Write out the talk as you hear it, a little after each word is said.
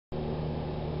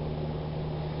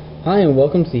Hi and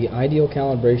welcome to the Ideal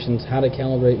Calibrations How to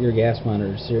Calibrate Your Gas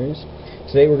Monitor series.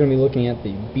 Today we're going to be looking at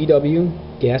the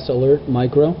BW GasAlert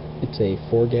Micro. It's a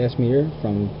 4-gas meter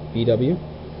from BW.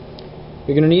 What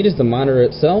you're going to need is the monitor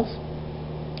itself,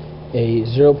 a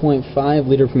 0.5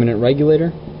 liter per minute regulator,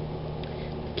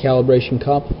 calibration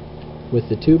cup with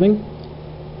the tubing.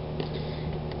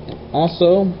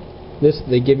 Also,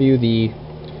 they give you the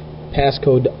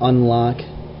passcode to unlock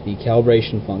the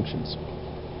calibration functions.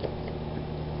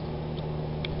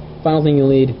 Final thing you'll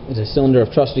need is a cylinder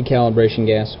of trusted calibration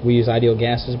gas. We use Ideal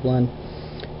Gases blend,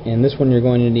 and this one you're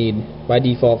going to need by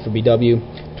default for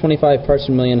BW 25 parts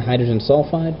per million hydrogen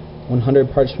sulfide, 100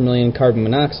 parts per million carbon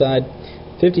monoxide,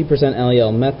 50%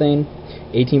 LEL Methane,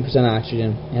 18%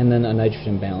 oxygen, and then a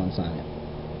nitrogen balance on it.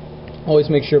 Always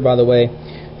make sure, by the way,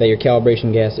 that your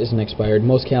calibration gas isn't expired.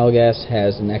 Most cal gas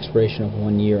has an expiration of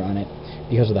 1 year on it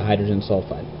because of the hydrogen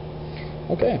sulfide.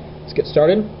 Okay, let's get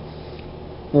started.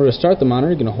 In order to start the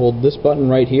monitor, you're going to hold this button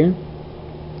right here, and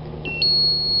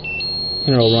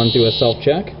it'll run through a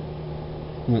self-check.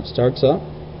 When it starts up,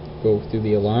 go through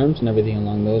the alarms and everything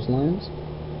along those lines.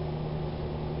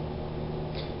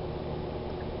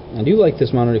 I do like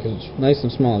this monitor because it's nice and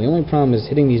small. The only problem is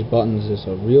hitting these buttons is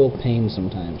a real pain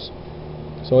sometimes.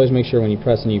 So always make sure when you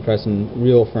press them, you press them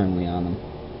real firmly on them.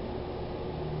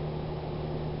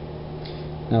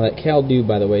 Now that cal due,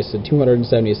 by the way, said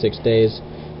 276 days.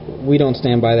 We don't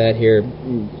stand by that here.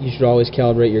 You should always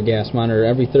calibrate your gas monitor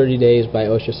every 30 days by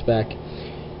OSHA spec.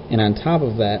 And on top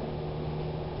of that,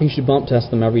 you should bump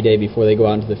test them every day before they go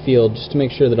out into the field, just to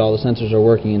make sure that all the sensors are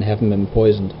working and haven't been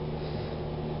poisoned.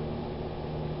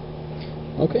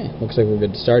 Okay, looks like we're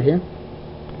good to start here.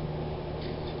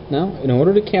 Now, in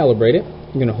order to calibrate it,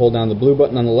 you're going to hold down the blue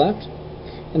button on the left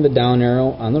and the down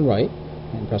arrow on the right,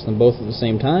 and press them both at the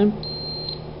same time.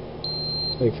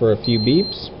 Wait for a few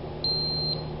beeps.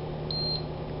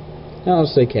 Now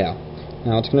let's say cal.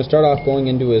 Now it's going to start off going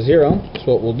into a 0,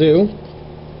 so what we'll do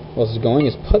while this is going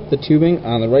is put the tubing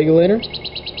on the regulator.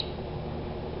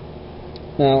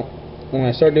 Now, when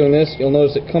I start doing this, you'll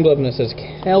notice it comes up and it says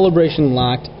calibration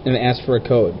locked, and it asks for a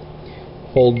code.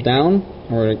 Hold down,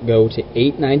 and we're going to go to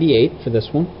 898 for this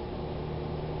one.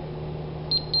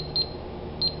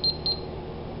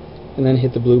 And then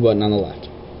hit the blue button on the left.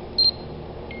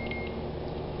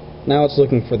 Now it's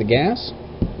looking for the gas.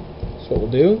 So what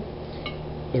we'll do,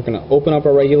 we're going to open up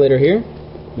our regulator here.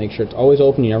 Make sure it's always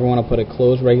open. You never want to put a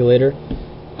closed regulator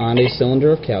on a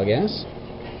cylinder of cal gas.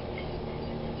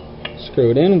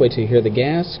 Screw it in, wait till you hear the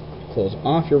gas. Close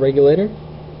off your regulator.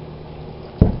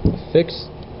 Fix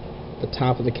the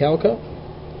top of the cal cup.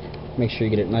 Make sure you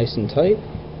get it nice and tight.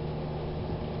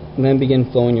 And then begin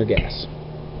flowing your gas.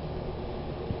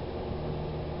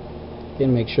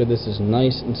 Again, make sure this is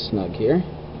nice and snug here.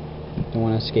 Don't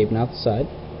want to escape out the side.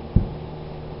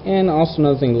 And also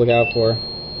another thing to look out for,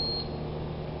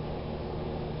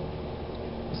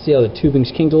 see how the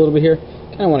tubing's kinked a little bit here?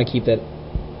 Kind of want to keep that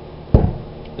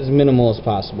as minimal as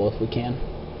possible if we can.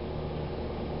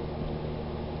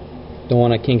 Don't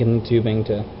want to kink in the tubing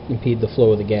to impede the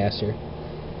flow of the gas here.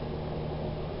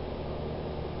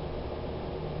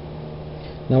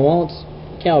 Now while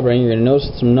it's calibrating, you're going to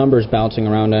notice some numbers bouncing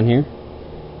around on here.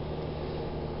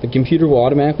 The computer will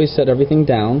automatically set everything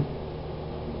down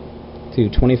to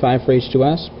 25 for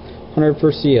H2S, 100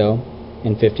 for CO,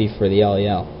 and 50 for the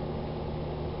LEL.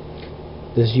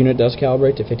 This unit does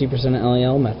calibrate to 50%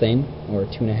 LEL methane, or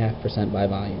 2.5% by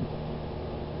volume.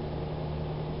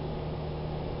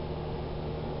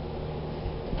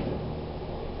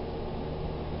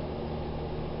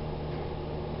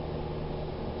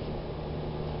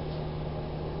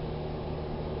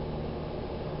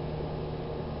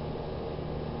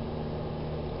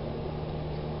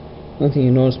 One thing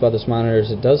you notice about this monitor is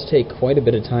it does take quite a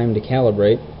bit of time to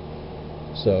calibrate,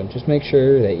 so just make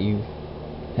sure that you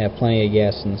have plenty of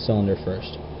gas in the cylinder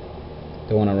first.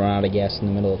 Don't want to run out of gas in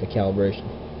the middle of a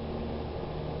calibration.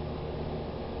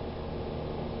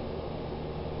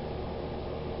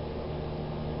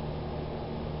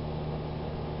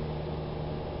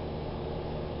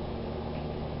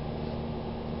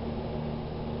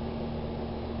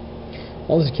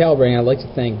 While this is calibrating, I'd like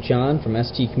to thank John from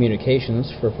ST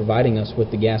Communications for providing us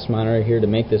with the gas monitor here to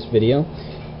make this video.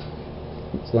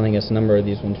 It's lending us a number of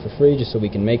these ones for free just so we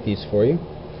can make these for you.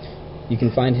 You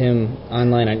can find him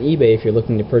online on eBay if you're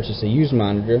looking to purchase a used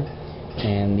monitor,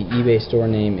 and the eBay store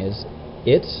name is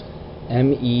ITS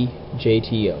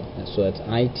MEJTO. So that's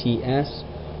ITS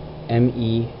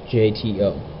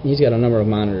MEJTO. He's got a number of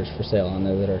monitors for sale on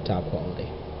there that are top quality.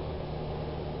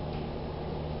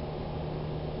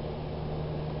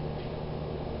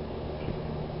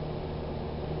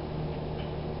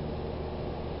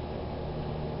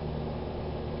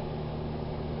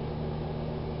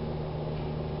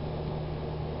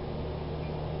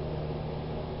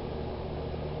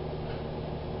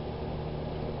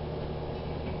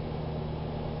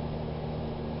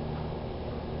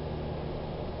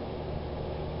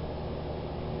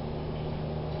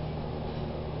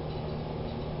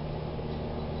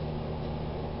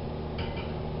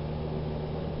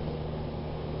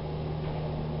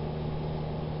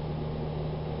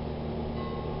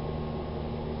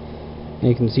 And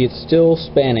you can see it's still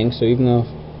spanning, so even though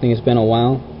I think it's been a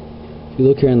while, if you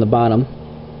look here in the bottom,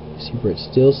 you see where it's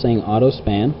still saying auto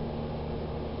span.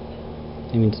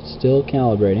 That means it's still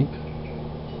calibrating.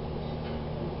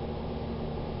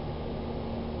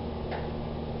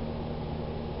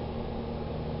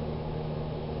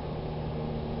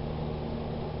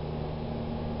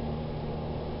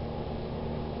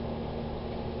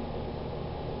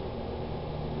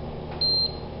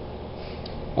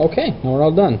 Okay, now we're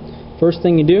all done. First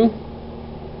thing you do,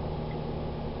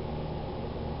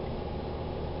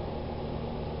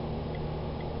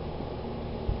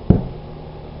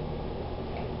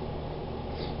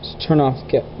 is turn off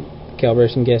the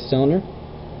calibration gas cylinder.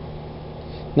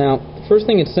 Now, the first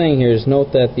thing it's saying here is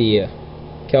note that the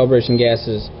calibration gas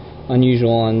is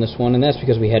unusual on this one, and that's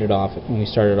because we had it off when we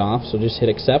started off. So just hit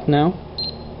accept now.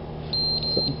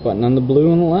 Button on the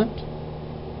blue on the left.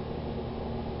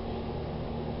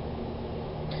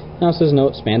 Now it says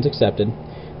note, spans accepted.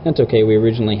 That's okay, we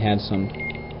originally had some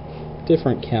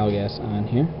different cal gas on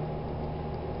here.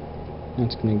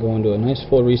 That's going to go into a nice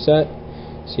full reset.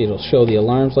 See, it'll show the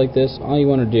alarms like this. All you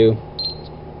want to do is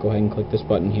go ahead and click this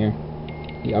button here,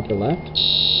 the upper left,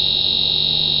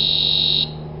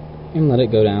 and let it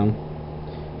go down.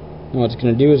 Now what it's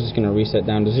going to do is it's going to reset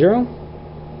down to 0.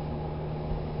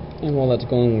 And while that's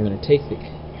going, we're going to take the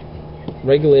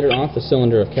regulator off the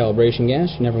cylinder of calibration gas.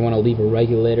 You never want to leave a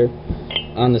regulator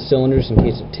on the cylinders in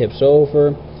case it tips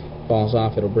over, falls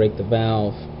off, it'll break the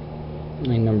valve.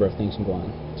 Any number of things can go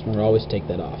on. So remember, always take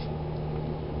that off.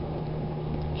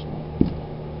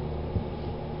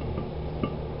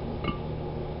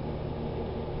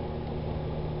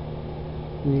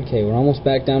 Okay, we're almost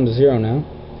back down to 0 now.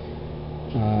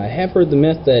 I have heard the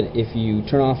myth that if you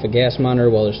turn off a gas monitor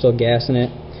while there's still gas in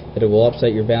it, that it will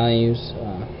upset your values.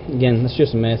 Again, that's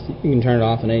just a myth. You can turn it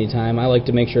off at any time. I like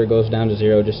to make sure it goes down to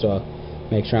 0 just so I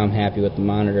make sure I'm happy with the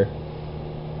monitor.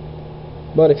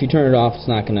 But if you turn it off, it's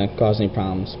not going to cause any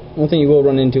problems. One thing you will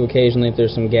run into occasionally if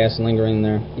there's some gas lingering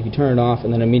there, if you turn it off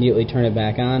and then immediately turn it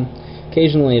back on,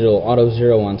 occasionally it'll auto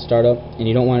 0 on startup, and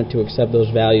you don't want it to accept those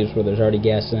values where there's already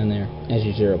gas in there as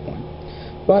your 0 point.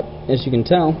 But as you can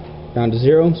tell, down to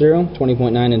 0, 0,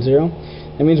 20.9 and 0.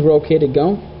 That means we're okay to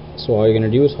go. So all you're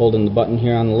going to do is hold in the button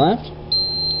here on the left,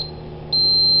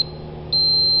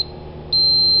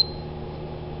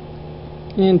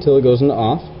 until it goes into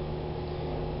off,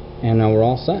 and now we're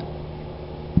all set.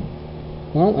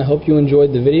 Well, I hope you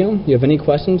enjoyed the video. If you have any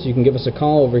questions, you can give us a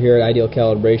call over here at Ideal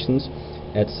Calibrations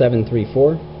at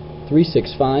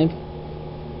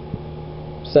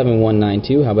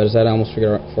 734-365-7192. How about that? I almost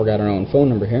forgot our own phone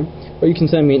number here. Or you can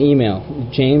send me an email,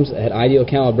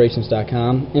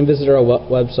 james@idealcalibrations.com, and visit our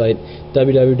website,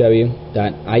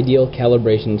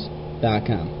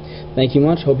 www.idealcalibrations.com. Thank you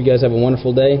much. Hope you guys have a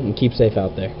wonderful day, and keep safe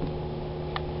out there.